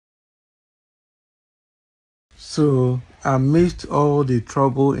So amidst all the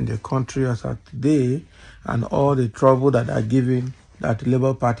trouble in the country as of today and all the trouble that the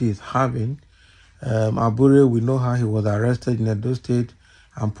Labour Party is having, Abure, we know how he was arrested in Edo State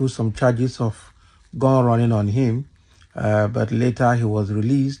and put some charges of gun running on him, but later he was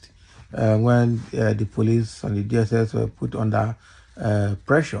released when the police and the DSS were put under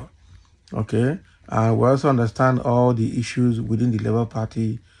pressure. Okay, and we also understand all the issues within the Labour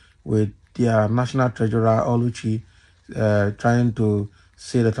Party with their national treasurer Oluchi trying to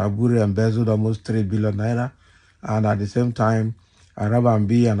say that Abure embezzled almost 3 billion naira, and at the same time,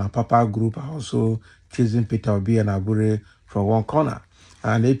 Arabambi and Apapa group are also chasing Peter Obi and Abure from one corner,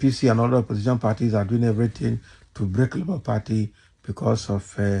 and APC and other opposition parties are doing everything to break Labour Party because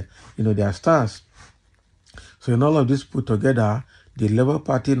of their stance. So in all of this put together, the Labour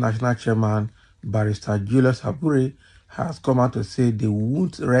Party National Chairman, Barrister Julius Abure, has come out to say they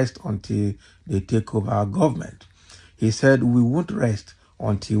won't rest until they take over government. He said, we won't rest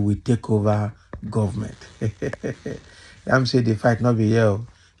until we take over government. I'm saying the fight not be here.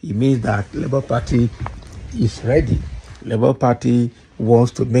 It means that Labour Party is ready. Labour Party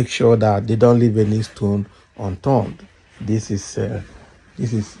wants to make sure that they don't leave any stone unturned. This is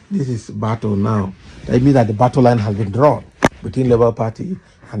battle now. That means that the battle line has been drawn between Labour Party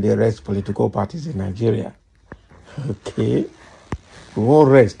and the rest political parties in Nigeria. Okay, we won't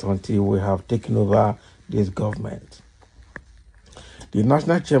rest until we have taken over this government. The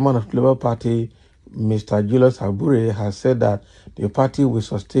national chairman of the Labour Party, Mr. Julius Abure, has said that the party will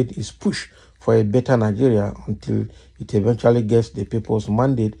sustain its push for a better Nigeria until it eventually gets the people's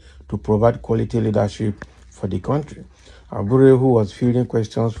mandate to provide quality leadership for the country. Abure, who was fielding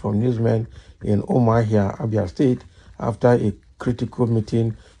questions from newsmen in Umuahia, Abia State, after a critical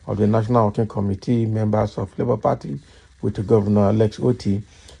meeting of the National Working Committee members of Labour Party with Governor Alex Oti,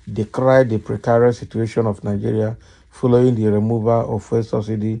 decried the precarious situation of Nigeria following the removal of fuel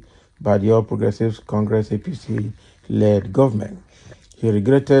subsidy by the All Progressives Congress APC-led government. He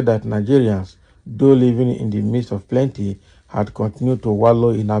regretted that Nigerians, though living in the midst of plenty, had continued to wallow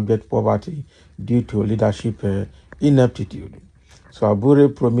in abject poverty due to leadership ineptitude. So Abure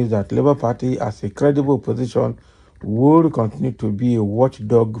promised that Labour Party, as a credible opposition, would continue to be a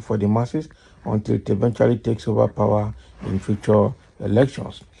watchdog for the masses until it eventually takes over power in future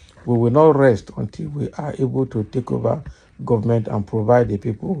elections. We will not rest until we are able to take over government and provide the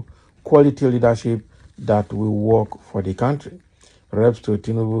people quality leadership that will work for the country. Reps to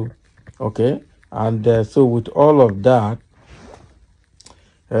Tinubu. Okay, and so with all of that,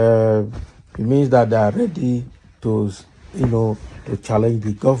 it means that they are ready to, to challenge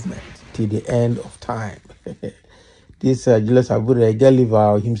the government till the end of time. This Julius Abure,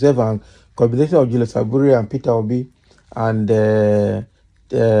 Geliver himself, and combination of Julius Abure and Peter Obi and Tanko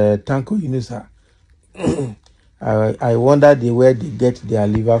Yunusa. I wonder where they get their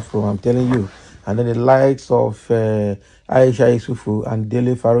liver from, I'm telling you. And then the likes of Aisha Isufu and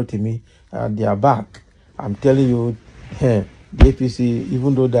Dele Farotimi, they are back. I'm telling you, the APC,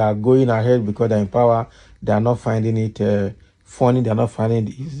 even though they are going ahead because they're in power, they are not finding it funny, they are not finding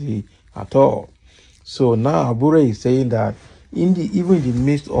it easy at all. So now Abure is saying that even in the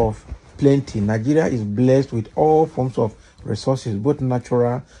midst of plenty, Nigeria is blessed with all forms of resources, both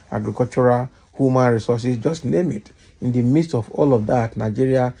natural, agricultural, human resources, just name it. In the midst of all of that,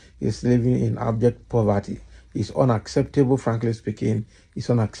 Nigeria is living in abject poverty. It's unacceptable, frankly speaking. It's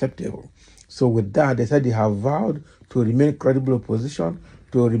unacceptable. So with that, they said they have vowed to remain credible opposition,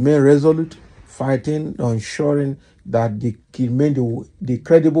 to remain resolute, fighting, ensuring that they remain the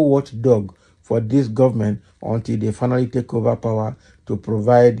credible watchdog for this government until they finally take over power to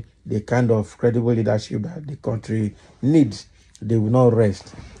provide the kind of credible leadership that the country needs. They will not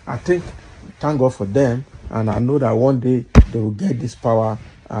rest. I think, thank God for them, and I know that one day they will get this power,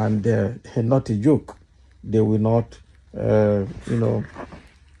 and not a joke. They will not, the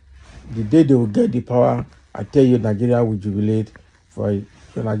day they will get the power, I tell you, Nigeria will jubilate.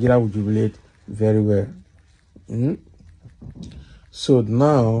 Nigeria will jubilate very well. So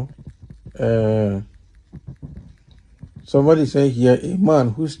now, somebody said here, a man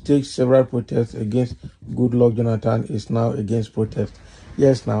who staged several protests against Goodluck Jonathan is now against protest.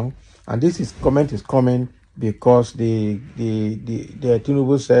 Yes, now, and this comment is coming because the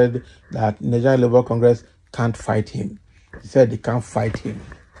Tinubu said that Nigerian Labour Congress can't fight him. He said they can't fight him.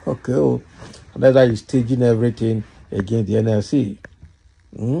 Okay, that's why he's staging everything against the NLC.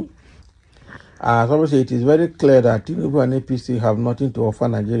 Somebody said it is very clear that Tinubu and APC have nothing to offer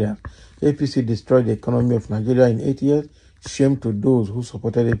Nigeria. APC destroyed the economy of Nigeria in 8 years. Shame to those who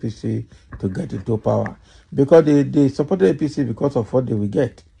supported APC to get into power. Because they supported APC because of what they will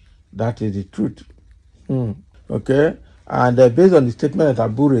get. That is the truth. Okay, and based on the statement that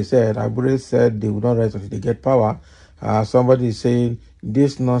Abure said they will not rest until they get power. Somebody is saying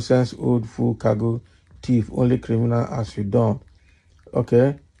this nonsense old fool cargo thief, only criminal as you don't.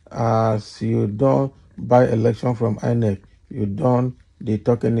 Okay, as you don't buy election from INEC, you don't, they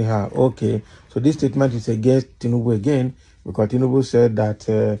talk anyhow. Okay, so this statement is against Tinubu again, because Tinubu said that,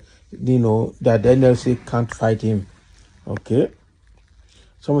 that the NLC can't fight him. Okay,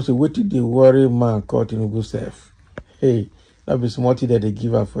 someone say, what did the worry man call Tinubu self? Hey, that be smarty that they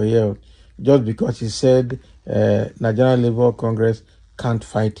give her for here, just because he said Nigerian Labour Congress can't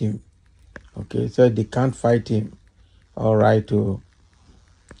fight him. Okay, so they can't fight him. All right,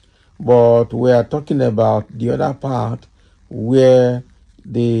 but we are talking about the other part where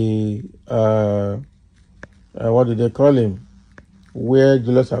the what do they call him? Where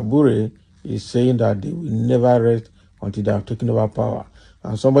Julius Abure is saying that they will never rest until they have taken over power.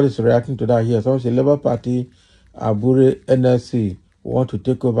 And somebody is reacting to that here. Someone say Labour Party, Abure, NLC want to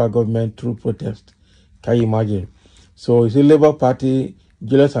take over government through protest. Can you imagine? So you see Labour Party,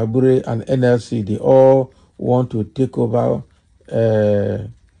 Julius Abure and NLC, they all want to take over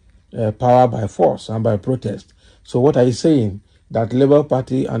power by force and by protest. So what are you saying? That Labour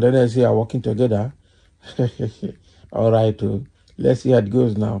Party and NLC are working together? All right, let's see how it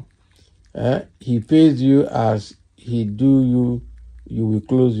goes now. He pays you as he do you, you will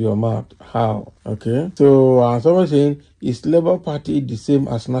close your mouth. How? Okay. So someone saying, is Labour Party the same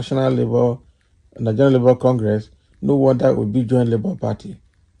as Nigerian Labour Congress? No wonder it would be joint Labour Party.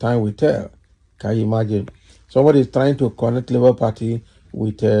 Time will tell. Can you imagine? Somebody is trying to connect Labour Party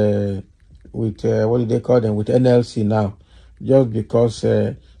with what do they call them? With NLC now, just because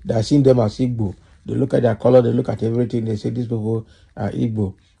they are seeing them as Igbo. They look at their color, they look at everything, they say these people are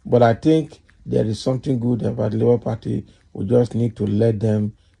Igbo. But I think there is something good about the Labour Party. We just need to let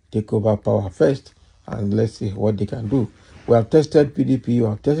them take over power first, and let's see what they can do. We have tested PDP, we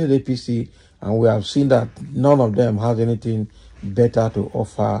have tested APC, and we have seen that none of them has anything better to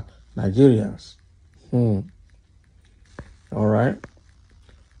offer Nigerians. All right.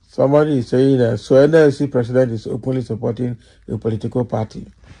 Somebody is saying that so NLC president is openly supporting a political party.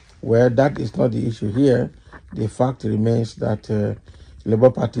 Well, that is not the issue here. The fact remains that Labour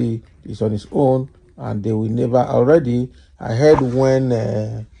Party is on its own, and they will never. Already, I heard when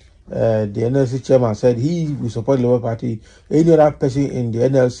the NLC chairman said he will support Labour Party. Any other person in the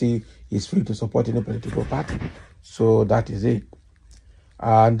NLC is free to support any political party. So that is it.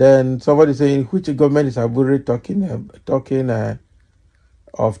 And then somebody saying, which government is Abure talking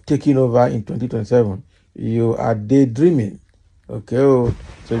of taking over in 2027? You are daydreaming. Okay, so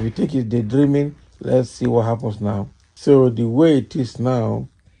if you think it's daydreaming, let's see what happens now. So the way it is now,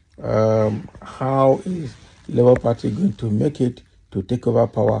 how is Labour Party going to make it to take over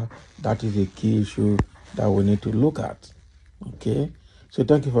power? That is a key issue that we need to look at. Okay, so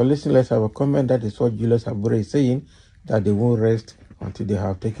thank you for listening. Let's have a comment. That is what Julius Abure is saying, that they won't rest until they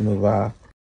have taken over